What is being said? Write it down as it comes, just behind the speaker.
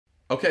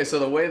Okay, so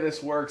the way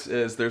this works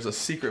is there's a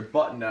secret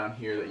button down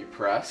here that you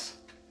press,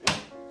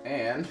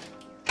 and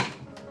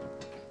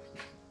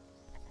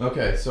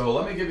okay, so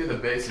let me give you the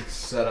basic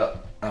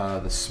setup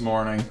this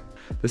morning.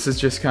 This is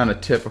just kind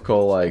of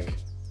typical, like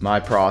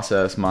my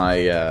process, my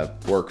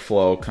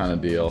workflow kind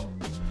of deal.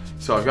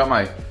 So I've got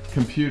my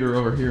computer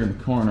over here in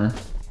the corner,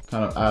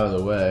 kind of out of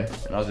the way,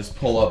 and I'll just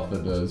pull up the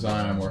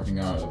design I'm working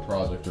on, or the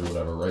project or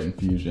whatever, right in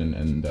Fusion,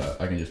 and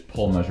I can just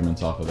pull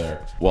measurements off of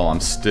there while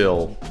I'm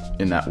still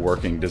in that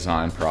working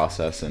design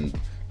process and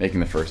making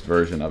the first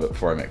version of it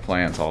before I make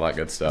plans, all that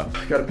good stuff.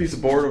 I got a piece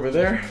of board over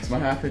there. It's my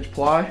 1/2"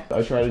 ply.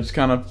 I try to just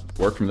kind of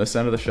work from this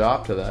end of the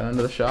shop to that end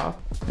of the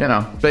shop. You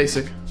know,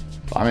 basic.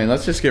 I mean,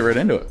 let's just get right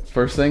into it.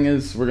 First thing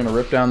is we're gonna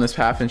rip down this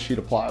 1/2" sheet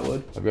of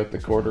plywood. I've got the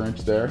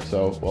 1/4" there,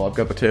 so while I've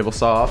got the table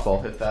saw up,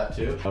 I'll hit that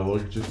too. We're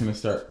just gonna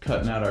start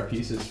cutting out our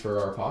pieces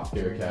for our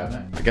apothecary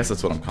cabinet. I guess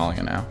that's what I'm calling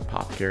it now,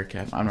 apothecary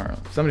cabinet. I don't know.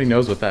 If somebody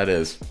knows what that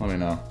is, let me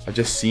know. I've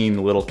just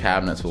seen little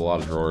cabinets with a lot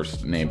of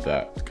drawers named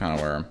that. It's kind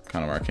of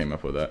where I came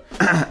up with that.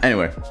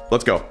 Anyway,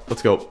 let's go.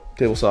 Let's go.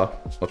 Table saw.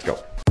 Let's go.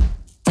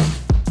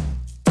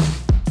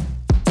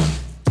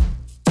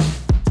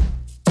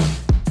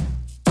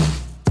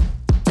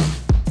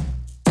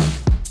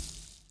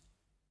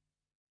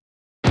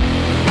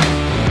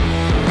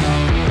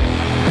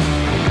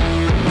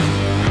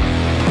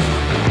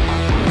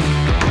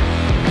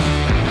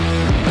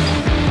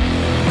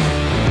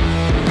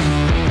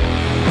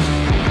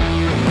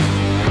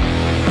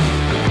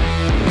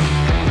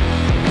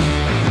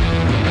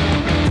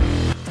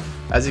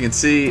 As you can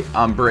see,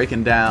 I'm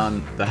breaking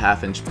down the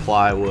 1/2"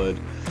 plywood.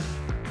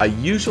 I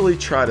usually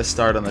try to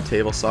start on the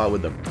table saw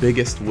with the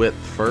biggest width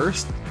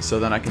first, so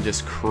then I can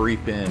just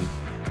creep in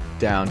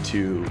down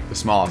to the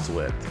smallest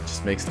width. It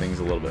just makes things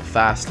a little bit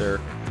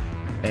faster.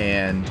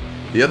 And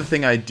the other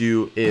thing I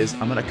do is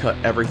I'm gonna cut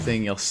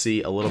everything you'll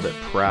see a little bit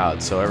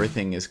proud. So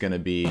everything is gonna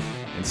be,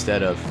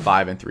 instead of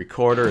 5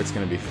 3/4, it's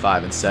gonna be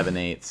 5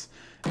 7/8.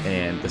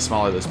 And the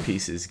smaller those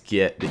pieces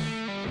get, the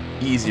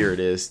easier it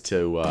is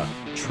to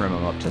trim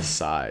them up to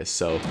size.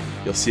 So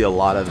you'll see a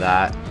lot of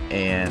that,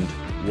 and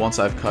once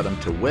I've cut them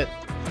to width,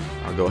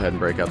 I'll go ahead and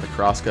break out the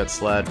crosscut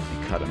sled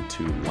and cut them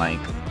to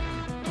length.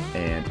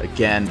 And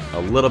again, a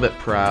little bit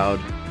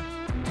proud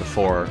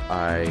before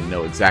I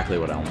know exactly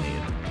what I'll need.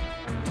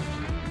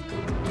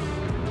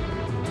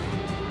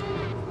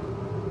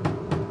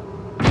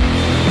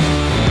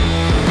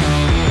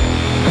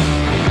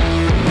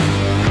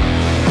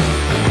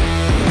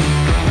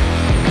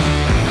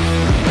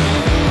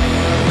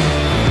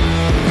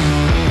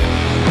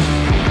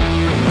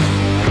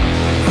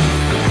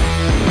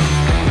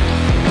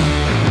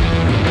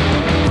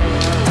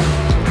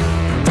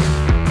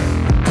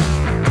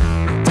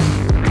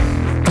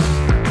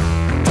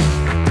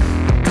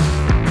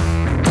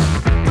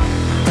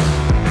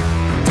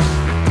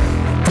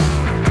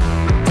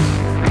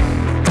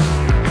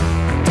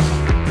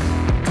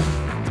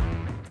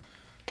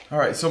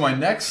 Alright, so my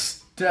next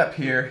step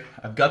here,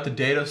 I've got the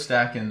dado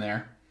stack in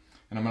there,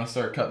 and I'm going to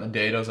start cutting the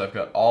dados. I've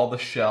got all the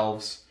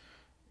shelves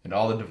and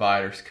all the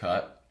dividers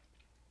cut,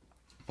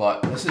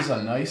 but this is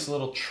a nice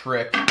little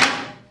trick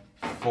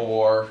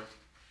for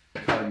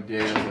cutting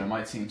dados, and it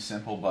might seem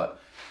simple,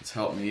 but it's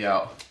helped me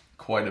out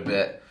quite a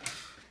bit.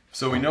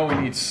 So we know we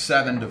need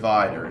 7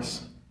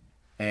 dividers,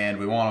 and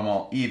we want them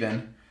all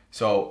even,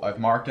 so I've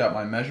marked out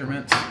my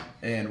measurements,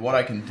 and what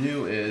I can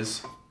do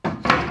is,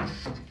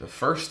 the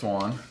first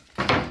one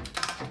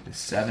is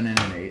 7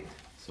 1/8,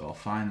 so I'll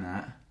find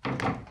that.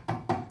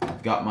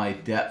 I've got my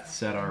depth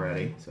set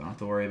already, so I don't have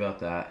to worry about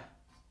that.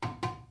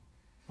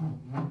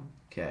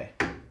 Okay,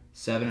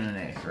 7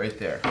 1/8, right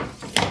there.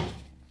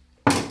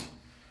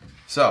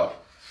 So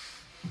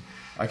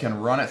I can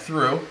run it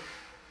through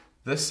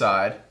this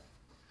side,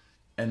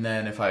 and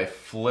then if I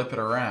flip it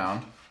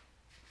around,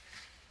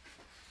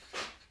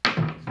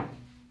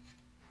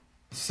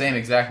 same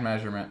exact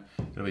measurement,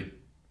 it'll be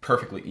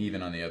perfectly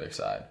even on the other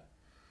side.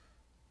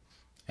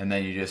 And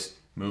then you just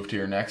move to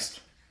your next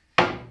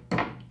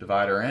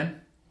divider in,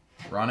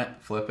 run it,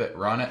 flip it,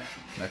 run it,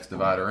 next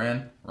divider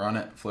in, run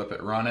it, flip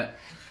it, run it.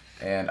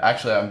 And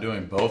actually I'm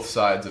doing both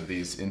sides of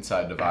these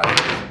inside dividers,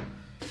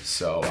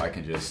 so I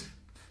can just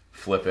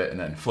flip it and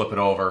then flip it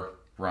over,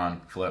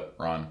 run, flip,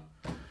 run,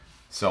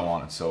 so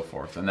on and so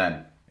forth. And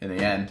then in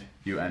the end,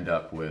 you end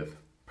up with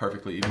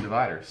perfectly even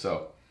dividers.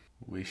 So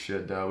we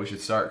should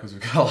start, because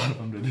we've got a lot of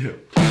them to do.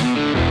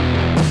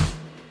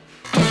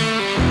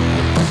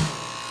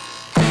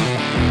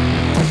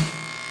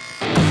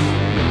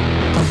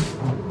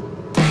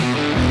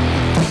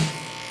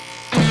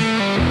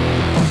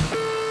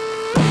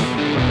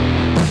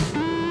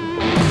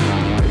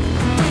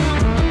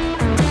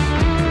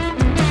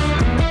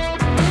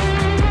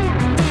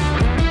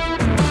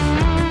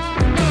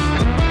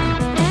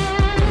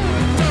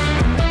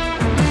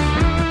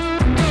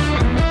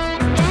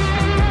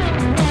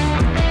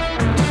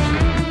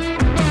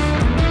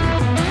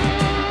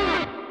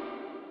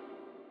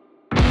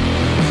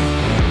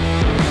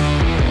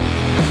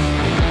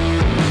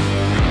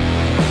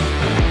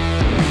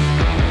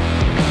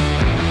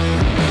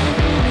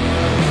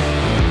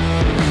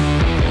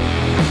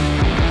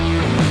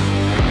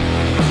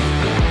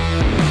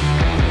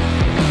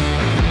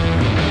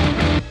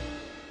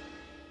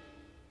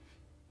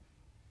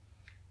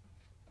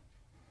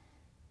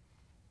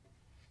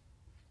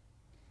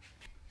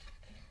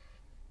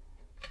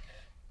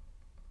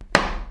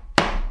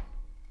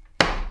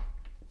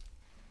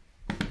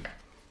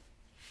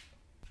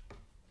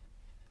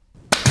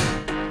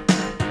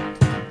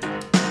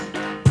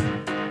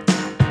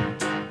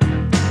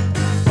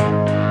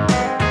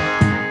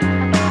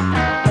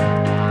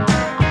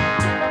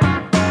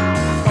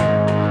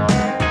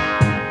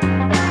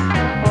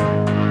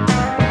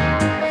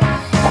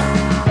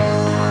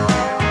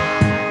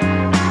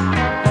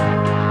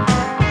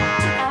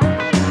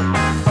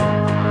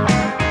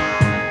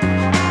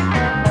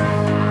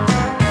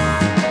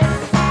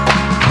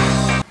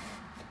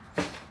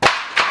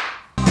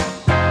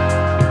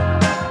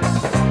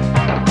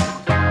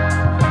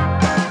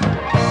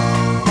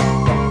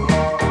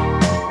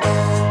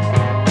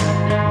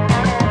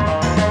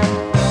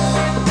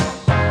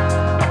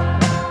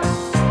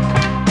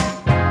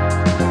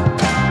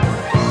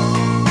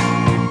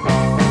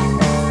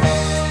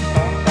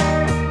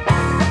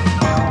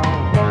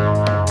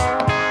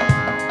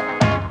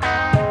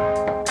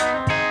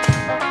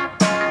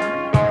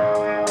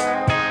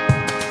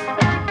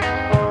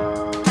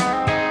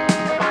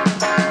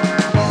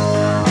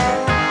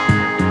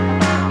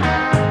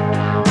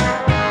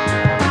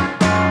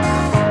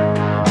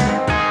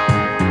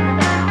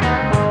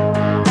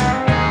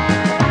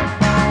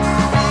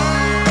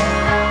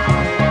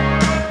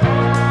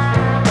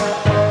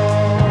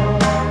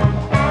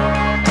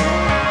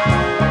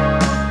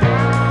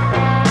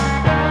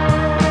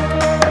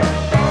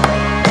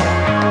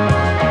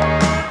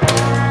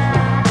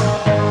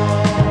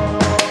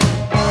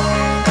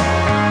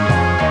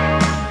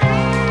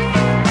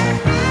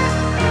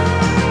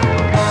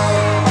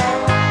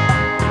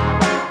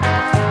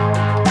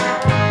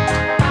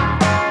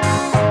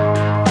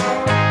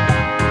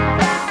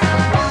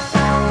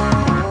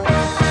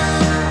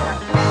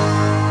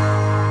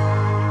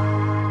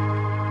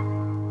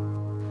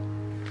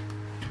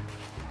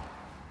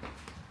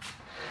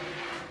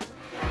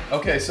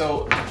 Okay,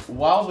 so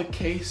while the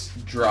case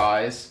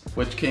dries,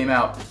 which came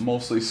out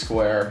mostly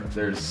square,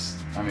 there's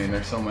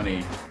so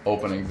many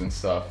openings and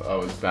stuff, I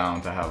was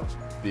bound to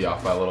be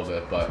off by a little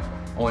bit, but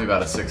only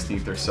about a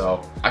 1/16 or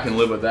so. I can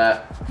live with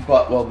that.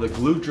 But while the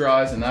glue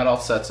dries and that all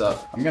sets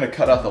up, I'm gonna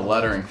cut out the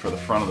lettering for the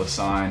front of the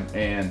sign,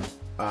 and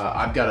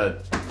I've got a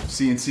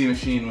CNC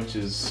machine, which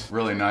is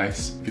really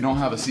nice. If you don't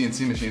have a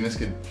CNC machine, this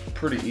could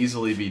pretty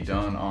easily be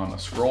done on a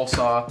scroll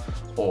saw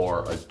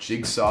or a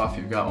jigsaw if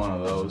you've got one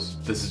of those.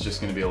 This is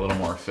just gonna be a little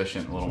more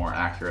efficient, a little more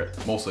accurate,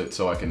 mostly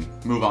so I can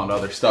move on to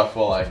other stuff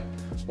while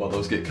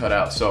those get cut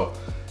out. So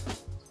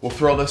we'll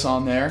throw this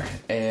on there,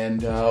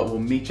 and we'll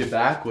meet you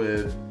back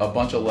with a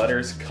bunch of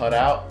letters cut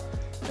out,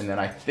 and then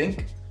I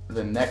think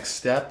the next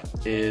step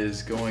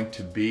is going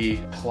to be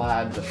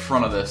clad the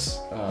front of this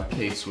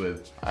case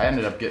with, I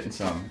ended up getting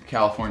some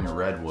California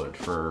redwood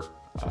for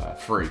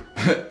free.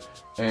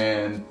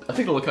 And I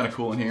think it'll look kind of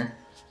cool in here.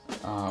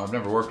 I've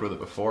never worked with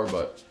it before,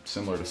 but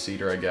similar to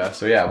cedar, I guess.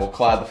 So yeah, we'll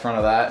clad the front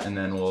of that, and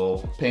then we'll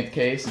paint the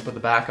case and put the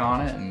back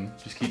on it and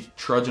just keep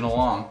trudging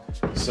along.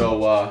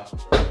 So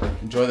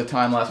enjoy the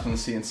time lapse from the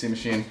CNC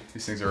machine.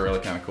 These things are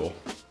really kind of cool.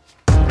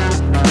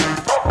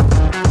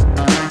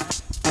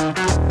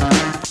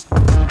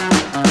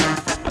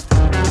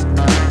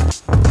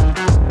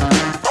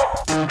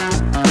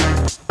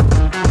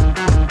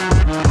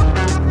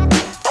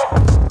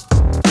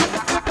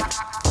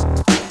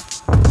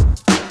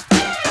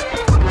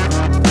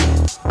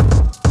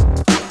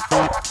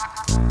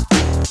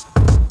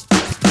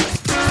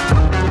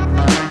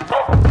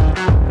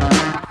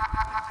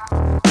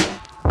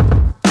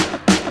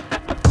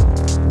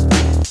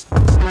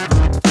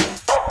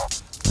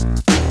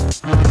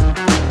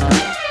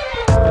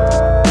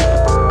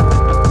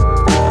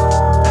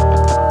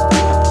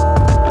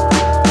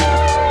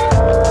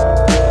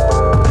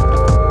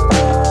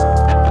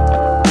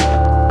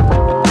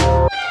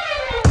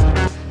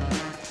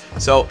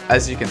 So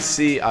as you can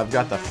see, I've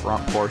got the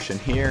front portion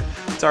here.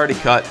 It's already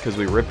cut because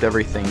we ripped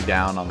everything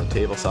down on the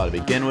table saw to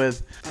begin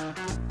with.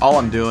 All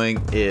I'm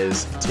doing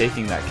is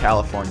taking that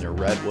California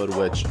redwood,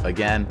 which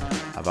again,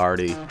 I've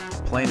already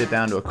planed it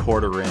down to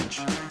 1/4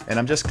 inch, and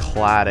I'm just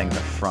cladding the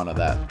front of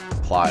that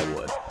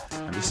plywood.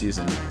 I'm just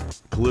using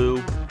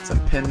glue, some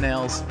pin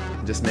nails,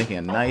 and just making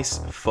a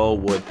nice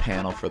faux wood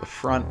panel for the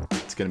front.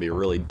 It's going to be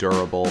really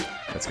durable,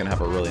 and it's going to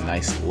have a really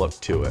nice look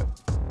to it.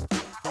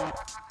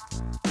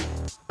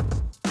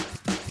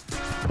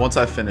 Once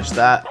I finish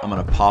that, I'm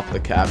going to pop the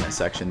cabinet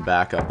section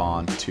back up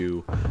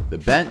onto the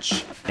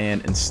bench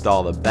and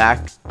install the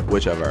back,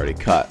 which I've already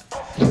cut.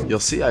 You'll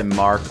see I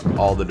mark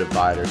all the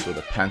dividers with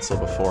a pencil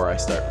before I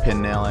start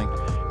pin nailing,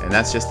 and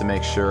that's just to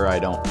make sure I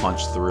don't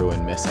punch through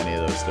and miss any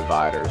of those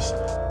dividers.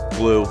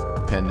 Glue,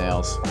 pin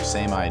nails,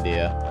 same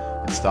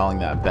idea, installing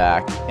that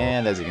back,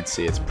 and as you can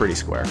see, it's pretty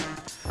square.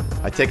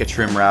 I take a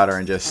trim router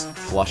and just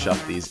flush up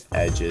these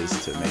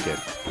edges to make it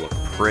look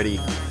pretty,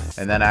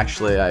 and then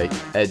actually I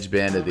edge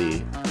banded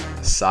the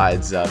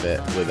sides of it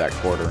with that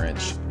 1/4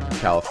 inch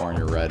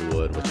California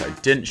redwood, which I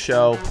didn't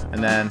show,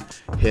 and then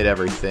hit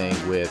everything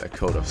with a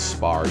coat of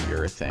spar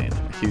urethane.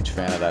 I'm a huge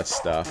fan of that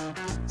stuff.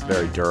 It's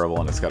very durable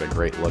and it's got a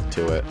great look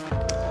to it.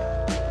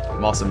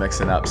 I'm also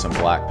mixing up some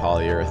black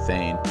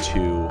polyurethane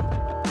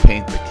to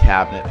paint the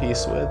cabinet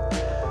piece with.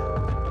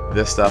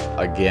 This stuff,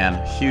 again,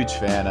 huge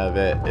fan of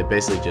it. It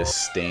basically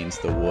just stains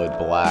the wood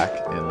black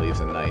and leaves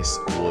a nice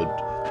wood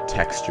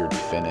textured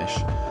finish.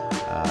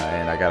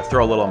 And I gotta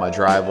throw a little on my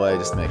driveway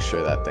just to make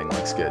sure that thing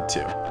looks good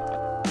too.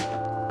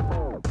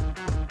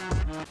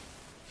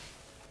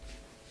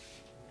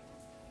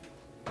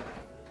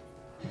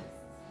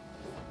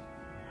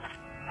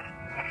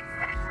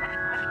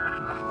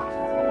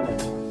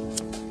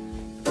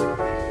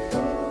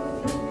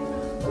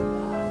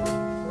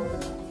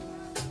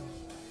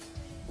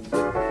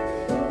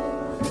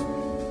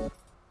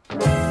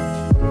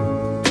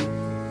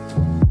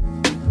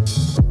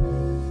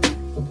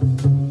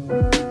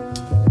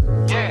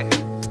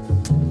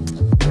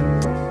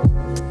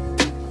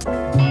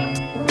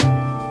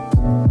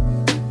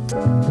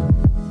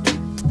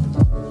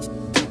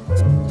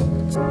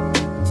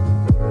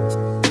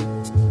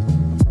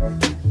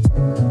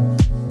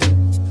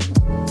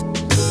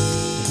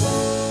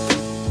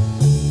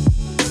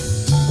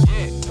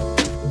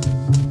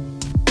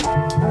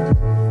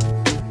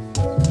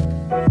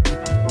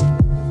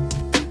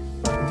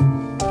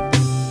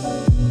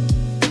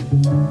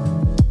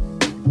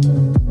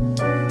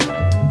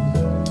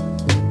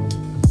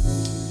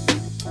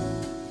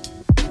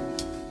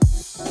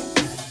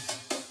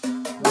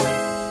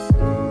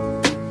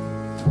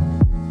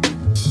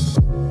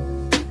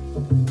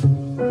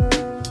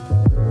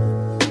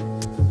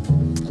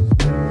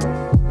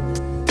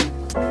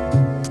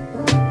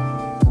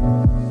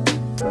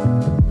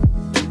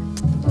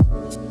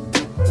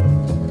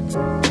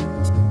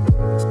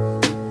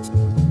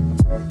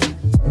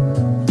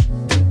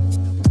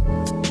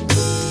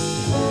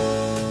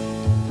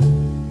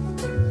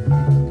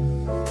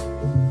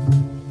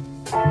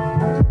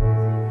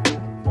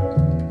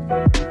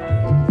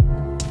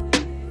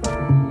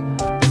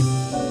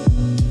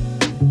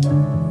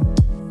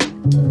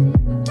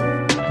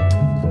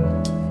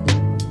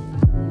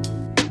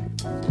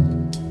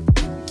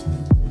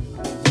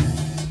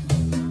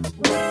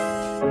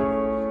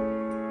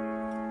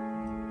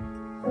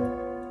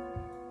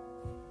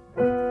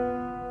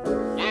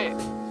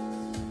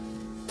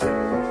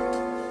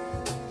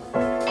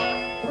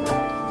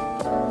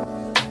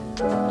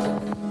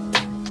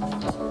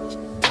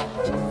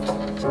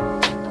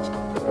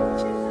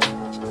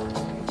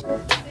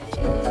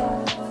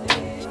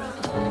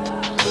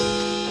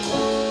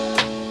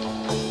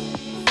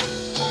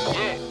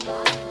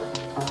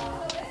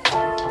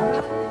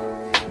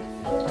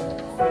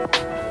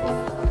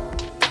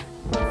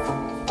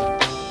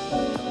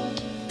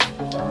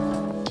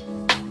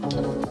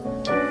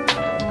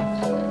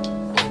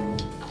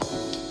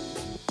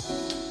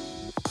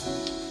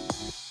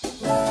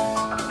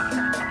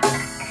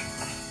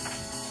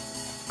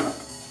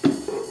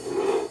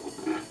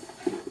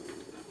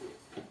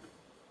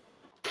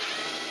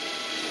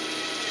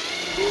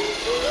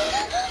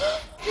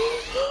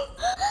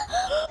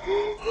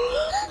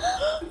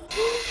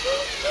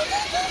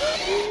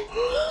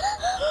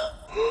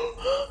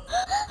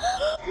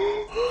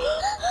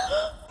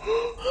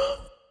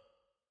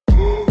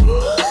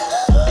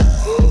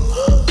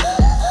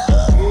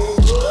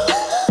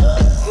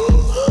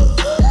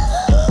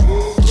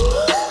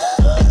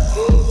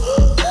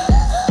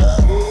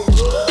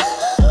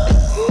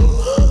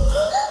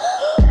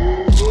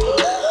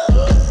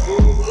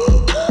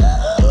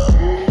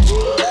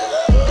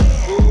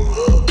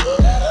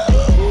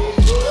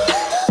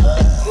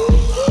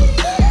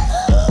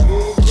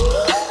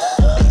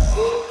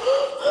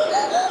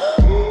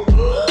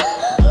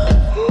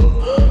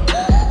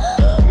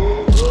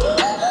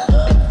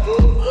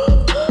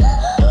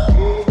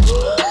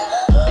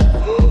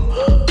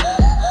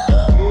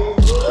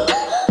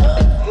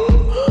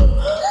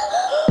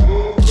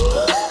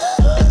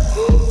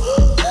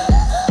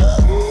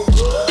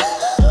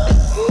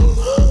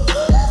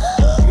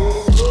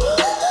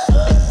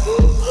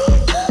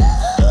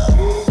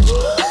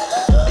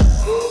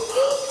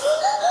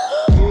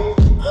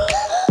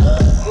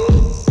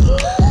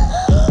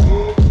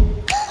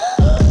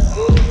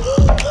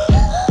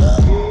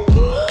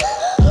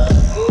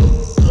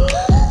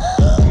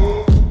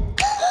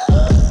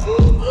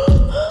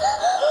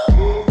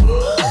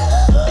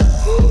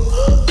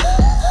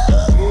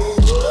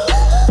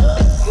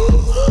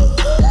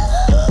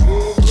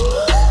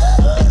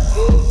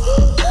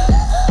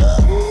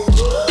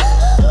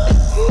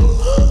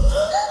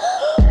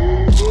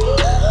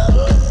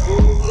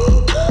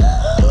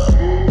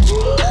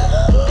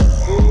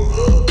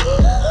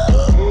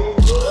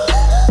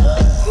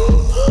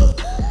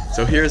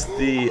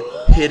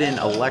 hidden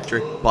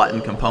electric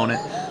button component.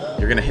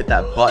 You're gonna hit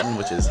that button,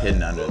 which is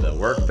hidden under the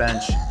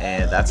workbench,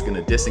 and that's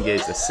gonna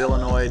disengage the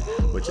solenoid,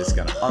 which is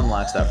gonna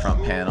unlatch that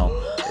front panel.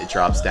 It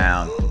drops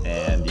down,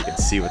 and you can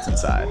see what's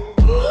inside.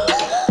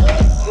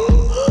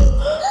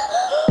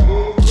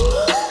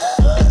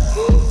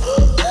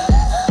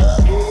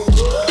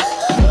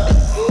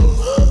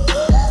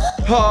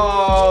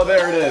 Oh,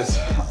 there it is.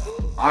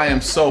 I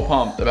am so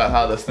pumped about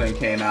how this thing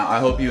came out. I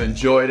hope you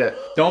enjoyed it.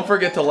 Don't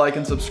forget to like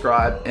and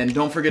subscribe, and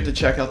don't forget to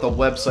check out the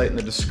website in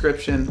the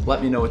description.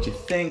 Let me know what you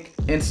think.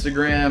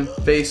 Instagram,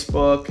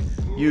 Facebook,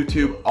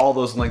 YouTube, all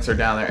those links are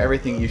down there.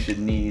 Everything you should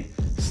need.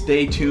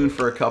 Stay tuned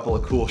for a couple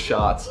of cool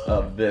shots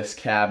of this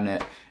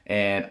cabinet,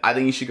 and I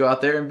think you should go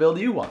out there and build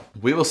you one.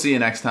 We will see you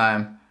next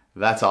time.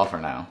 That's all for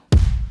now.